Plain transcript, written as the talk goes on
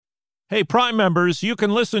Hey, Prime members, you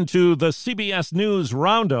can listen to the CBS News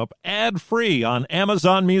Roundup ad-free on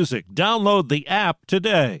Amazon Music. Download the app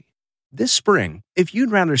today. This spring, if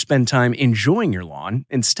you'd rather spend time enjoying your lawn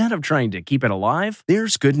instead of trying to keep it alive,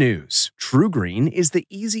 there's good news. True Green is the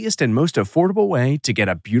easiest and most affordable way to get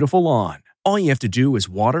a beautiful lawn. All you have to do is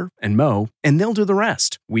water and mow, and they'll do the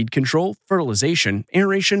rest. Weed control, fertilization,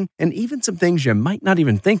 aeration, and even some things you might not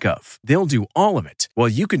even think of. They'll do all of it, while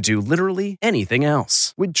you can do literally anything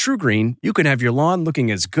else. With True Green, you can have your lawn looking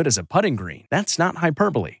as good as a putting green. That's not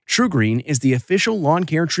hyperbole. True Green is the official lawn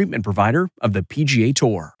care treatment provider of the PGA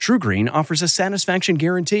Tour. True Green offers a satisfaction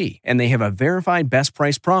guarantee, and they have a verified best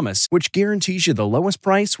price promise, which guarantees you the lowest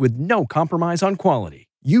price with no compromise on quality.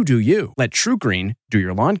 You do you. Let True Green do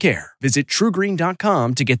your lawn care. Visit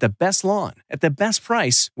TrueGreen.com to get the best lawn at the best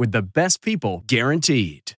price with the best people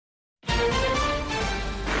guaranteed.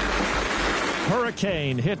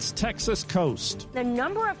 Hurricane hits Texas coast. The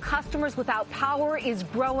number of customers without power is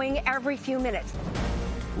growing every few minutes.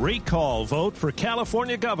 Recall vote for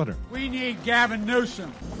California governor. We need Gavin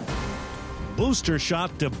Newsom. Booster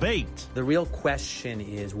shot debate. The real question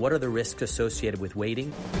is, what are the risks associated with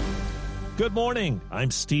waiting? Good morning. I'm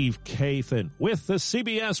Steve Kathan with the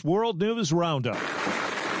CBS World News Roundup.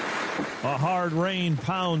 A hard rain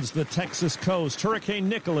pounds the Texas coast. Hurricane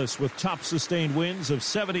Nicholas, with top sustained winds of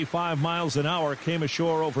 75 miles an hour, came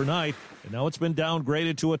ashore overnight, and now it's been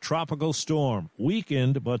downgraded to a tropical storm.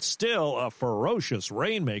 Weakened, but still a ferocious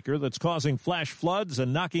rainmaker that's causing flash floods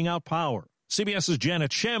and knocking out power. CBS's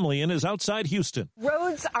Janet Shamlian is outside Houston.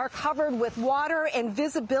 Roads are covered with water and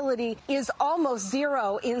visibility is almost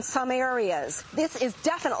zero in some areas. This is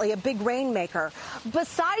definitely a big rainmaker.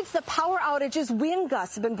 Besides the power outages, wind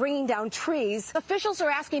gusts have been bringing down trees. Officials are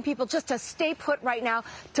asking people just to stay put right now,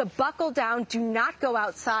 to buckle down, do not go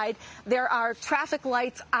outside. There are traffic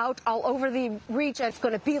lights out all over the region. It's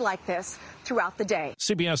going to be like this throughout the day.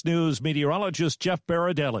 CBS News meteorologist Jeff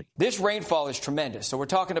Baradelli. This rainfall is tremendous. So we're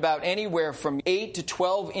talking about anywhere from 8 to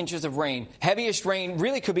 12 inches of rain. Heaviest rain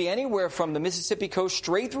really could be anywhere from the Mississippi coast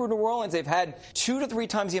straight through New Orleans. They've had 2 to 3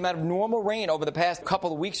 times the amount of normal rain over the past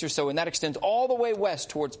couple of weeks or so, and that extends all the way west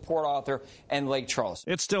towards Port Arthur and Lake Charles.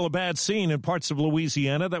 It's still a bad scene in parts of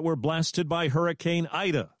Louisiana that were blasted by Hurricane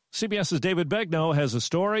Ida. CBS's David Begnaud has a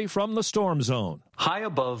story from the storm zone. High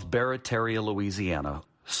above Barataria, Louisiana,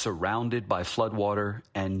 surrounded by floodwater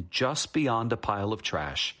and just beyond a pile of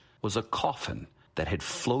trash, was a coffin that had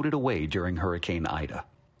floated away during Hurricane Ida.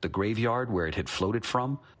 The graveyard where it had floated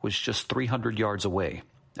from was just 300 yards away,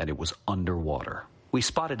 and it was underwater. We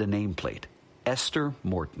spotted a nameplate, Esther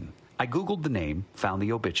Morton. I Googled the name, found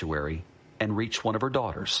the obituary, and reached one of her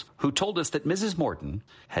daughters, who told us that Mrs. Morton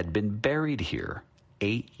had been buried here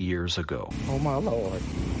 8 years ago. Oh, my Lord.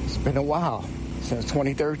 It's been a while, since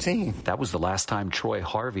 2013. That was the last time Troy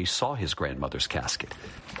Harvey saw his grandmother's casket.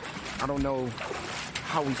 I don't know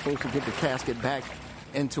how we're supposed to get the casket back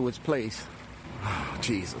into its place. Oh,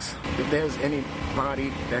 Jesus. If there's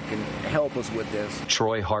anybody that can help us with this.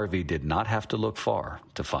 Troy Harvey did not have to look far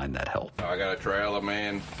to find that help. I got a trailer,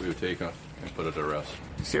 man. We were taking and put it to rest.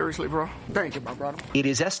 Seriously, bro? Thank you, my brother. It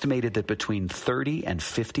is estimated that between 30 and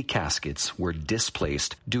 50 caskets were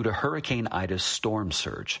displaced due to Hurricane Ida's storm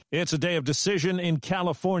surge. It's a day of decision in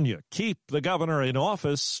California. Keep the governor in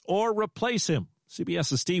office or replace him.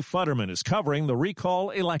 CBS's Steve Futterman is covering the recall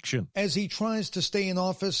election. As he tries to stay in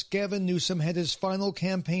office, Gavin Newsom had his final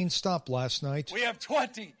campaign stop last night. We have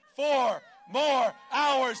 24 more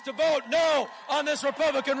hours to vote no on this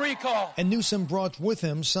Republican recall. And Newsom brought with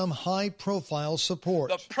him some high-profile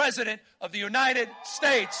support. The President of the United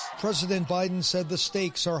States. President Biden said the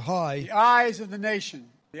stakes are high. The eyes of the nation.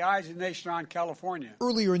 The eyes of the nation on California.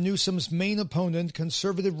 Earlier, Newsom's main opponent,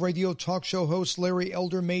 conservative radio talk show host Larry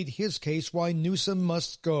Elder, made his case why Newsom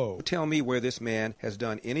must go. Tell me where this man has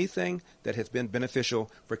done anything that has been beneficial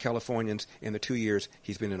for Californians in the 2 years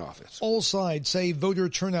he's been in office. All sides say voter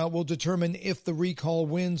turnout will determine if the recall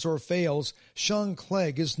wins or fails. Sean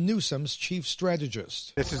Clegg is Newsom's chief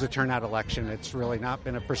strategist. This is a turnout election. It's really not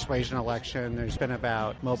been a persuasion election. There's been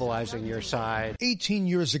about mobilizing your side. 18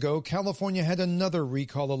 years ago, California had another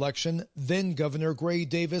recall election. Then Governor Gray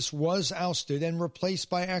Davis was ousted and replaced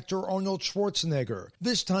by actor Arnold Schwarzenegger.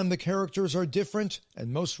 This time the characters are different,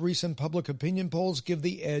 and most recent public opinion polls give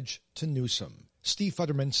the edge to Newsom. Steve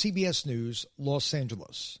Futterman, CBS News, Los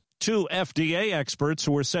Angeles. 2 FDA experts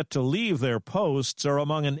who are set to leave their posts are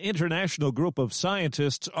among an international group of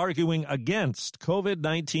scientists arguing against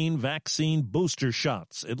COVID-19 vaccine booster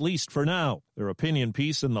shots, at least for now. Their opinion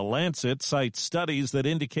piece in The Lancet cites studies that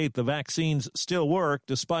indicate the vaccines still work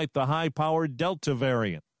despite the high-powered Delta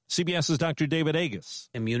variant. CBS's Dr. David Agus.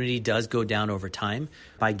 Immunity does go down over time.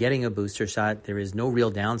 By getting a booster shot, there is no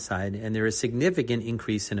real downside, and there is significant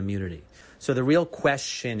increase in immunity. So the real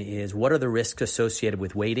question is, what are the risks associated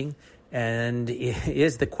with waiting? And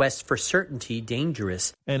is the quest for certainty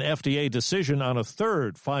dangerous? An FDA decision on a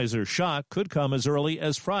third Pfizer shot could come as early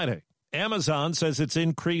as Friday. Amazon says it's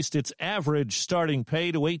increased its average starting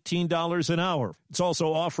pay to $18 an hour. It's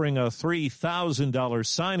also offering a $3,000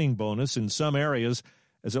 signing bonus in some areas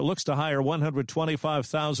as it looks to hire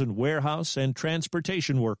 125,000 warehouse and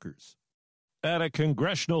transportation workers. At a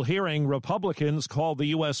congressional hearing, Republicans called the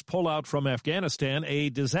U.S. pullout from Afghanistan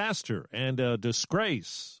a disaster and a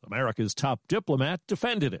disgrace. America's top diplomat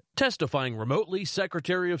defended it. Testifying remotely,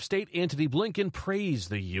 Secretary of State Antony Blinken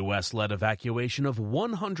praised the U.S.-led evacuation of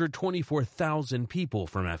 124,000 people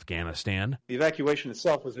from Afghanistan. The evacuation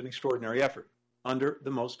itself was an extraordinary effort under the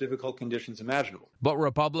most difficult conditions imaginable. But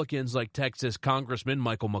Republicans like Texas Congressman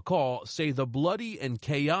Michael McCaul say the bloody and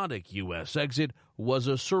chaotic U.S. exit was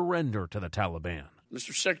a surrender to the Taliban.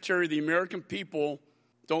 Mr. Secretary, the American people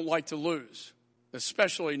don't like to lose,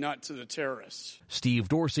 especially not to the terrorists. Steve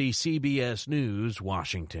Dorsey, CBS News,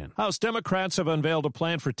 Washington. House Democrats have unveiled a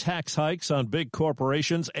plan for tax hikes on big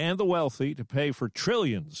corporations and the wealthy to pay for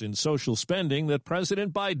trillions in social spending that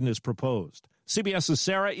President Biden has proposed. CBS's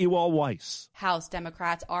Sarah Ewald-Weiss. House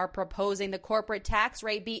Democrats are proposing the corporate tax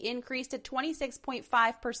rate be increased to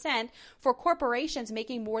 26.5% for corporations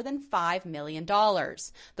making more than $5 million.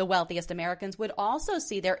 The wealthiest Americans would also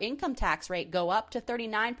see their income tax rate go up to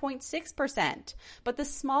 39.6%. But the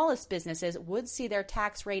smallest businesses would see their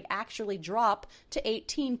tax rate actually drop to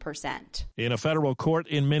 18%. In a federal court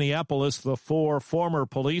in Minneapolis, the 4 former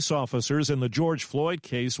police officers in the George Floyd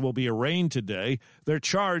case will be arraigned today. They're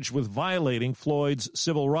charged with violating Floyd's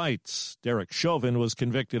civil rights. Derek Chauvin was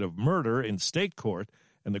convicted of murder in state court,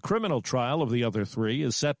 and the criminal trial of the other 3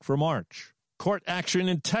 is set for March. Court action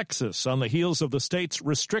in Texas on the heels of the state's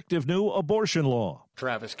restrictive new abortion law.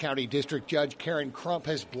 Travis County District Judge Karen Crump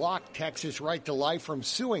has blocked Texas Right to Life from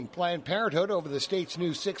suing Planned Parenthood over the state's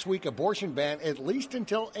new 6-week abortion ban at least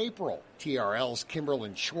until April. TRL's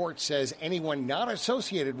Kimberlyn Schwartz says anyone not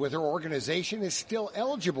associated with her organization is still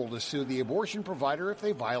eligible to sue the abortion provider if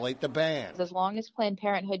they violate the ban. As long as Planned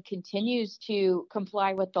Parenthood continues to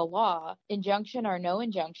comply with the law, injunction or no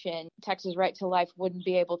injunction, Texas Right to Life wouldn't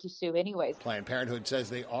be able to sue anyways. Planned Parenthood says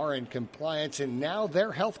they are in compliance, and now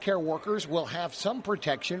their healthcare workers will have some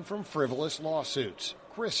protection from frivolous lawsuits.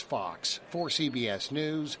 Chris Fox for CBS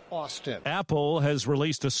News, Austin. Apple has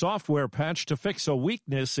released a software patch to fix a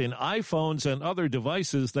weakness in iPhones and other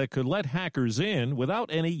devices that could let hackers in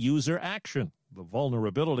without any user action. The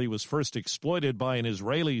vulnerability was first exploited by an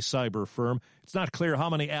Israeli cyber firm. It's not clear how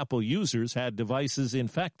many Apple users had devices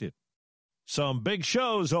infected. Some big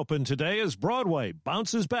shows open today as Broadway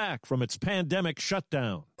bounces back from its pandemic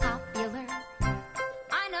shutdown.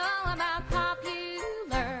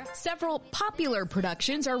 Several popular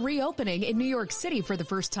productions are reopening in New York City for the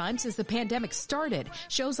first time since the pandemic started.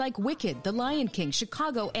 Shows like Wicked, The Lion King,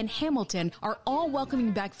 Chicago, and Hamilton are all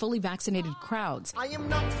welcoming back fully vaccinated crowds. I am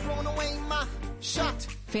not throwing away my shot.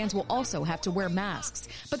 Fans will also have to wear masks,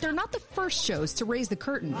 but they're not the first shows to raise the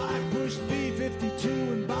curtain. I pushed B-52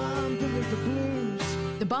 and bombed the blues.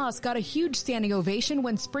 The Boss got a huge standing ovation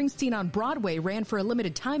when Springsteen on Broadway ran for a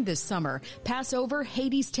limited time this summer. Passover,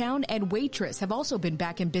 Hadestown, and Waitress have also been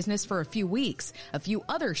back in business for a few weeks. A few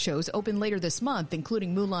other shows open later this month,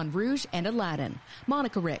 including Moulin Rouge and Aladdin.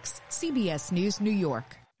 Monica Ricks, CBS News, New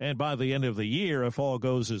York. And by the end of the year, if all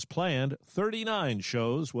goes as planned, 39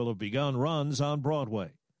 shows will have begun runs on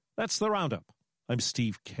Broadway. That's the Roundup. I'm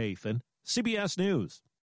Steve Kathan, CBS News.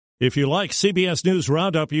 If you like CBS News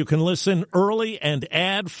Roundup, you can listen early and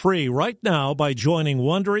ad-free right now by joining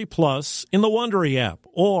Wondery Plus in the Wondery app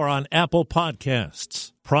or on Apple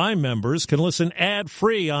Podcasts. Prime members can listen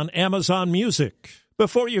ad-free on Amazon Music.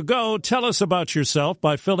 Before you go, tell us about yourself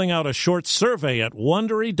by filling out a short survey at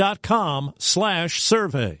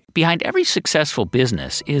Wondery.com/survey. Behind every successful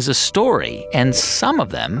business is a story, and some of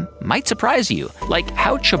them might surprise you. Like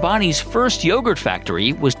how Chobani's first yogurt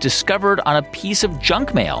factory was discovered on a piece of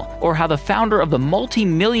junk mail, or how the founder of the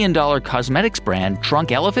multi-million-dollar cosmetics brand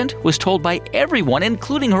Drunk Elephant was told by everyone,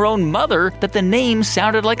 including her own mother, that the name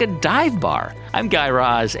sounded like a dive bar. I'm Guy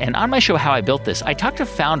Raz, and on my show How I Built This, I talk to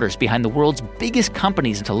founders behind the world's biggest companies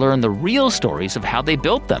companies to learn the real stories of how they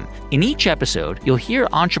built them. In each episode, you'll hear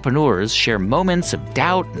entrepreneurs share moments of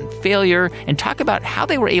doubt and failure and talk about how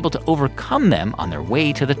they were able to overcome them on their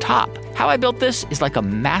way to the top. How I Built This is like a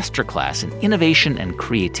masterclass in innovation and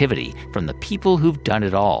creativity from the people who've done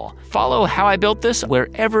it all. Follow How I Built This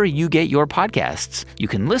wherever you get your podcasts. You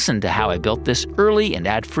can listen to How I Built This early and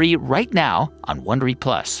ad-free right now on Wondery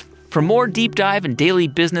Plus. For more deep dive and daily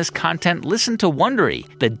business content, listen to Wondery,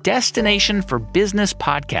 the destination for business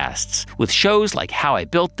podcasts. With shows like How I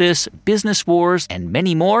Built This, Business Wars, and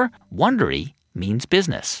many more, Wondery means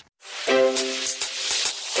business.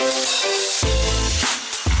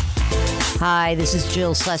 Hi, this is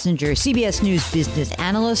Jill Schlesinger, CBS News business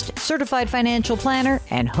analyst, certified financial planner,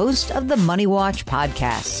 and host of the Money Watch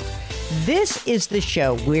podcast. This is the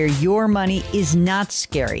show where your money is not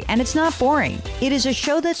scary and it's not boring. It is a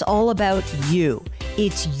show that's all about you.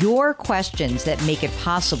 It's your questions that make it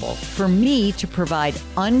possible for me to provide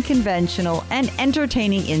unconventional and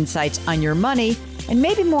entertaining insights on your money and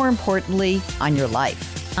maybe more importantly, on your life.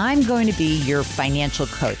 I'm going to be your financial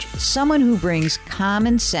coach, someone who brings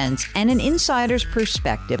common sense and an insider's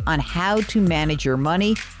perspective on how to manage your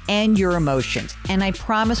money and your emotions. And I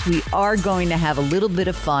promise we are going to have a little bit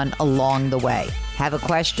of fun along the way. Have a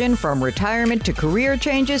question from retirement to career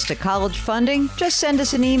changes to college funding? Just send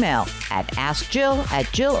us an email at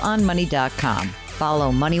askjill@jillonmoney.com.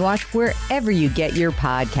 Follow Money Watch wherever you get your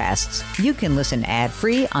podcasts. You can listen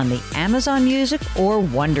ad-free on the Amazon Music or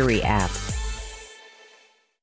Wondery app.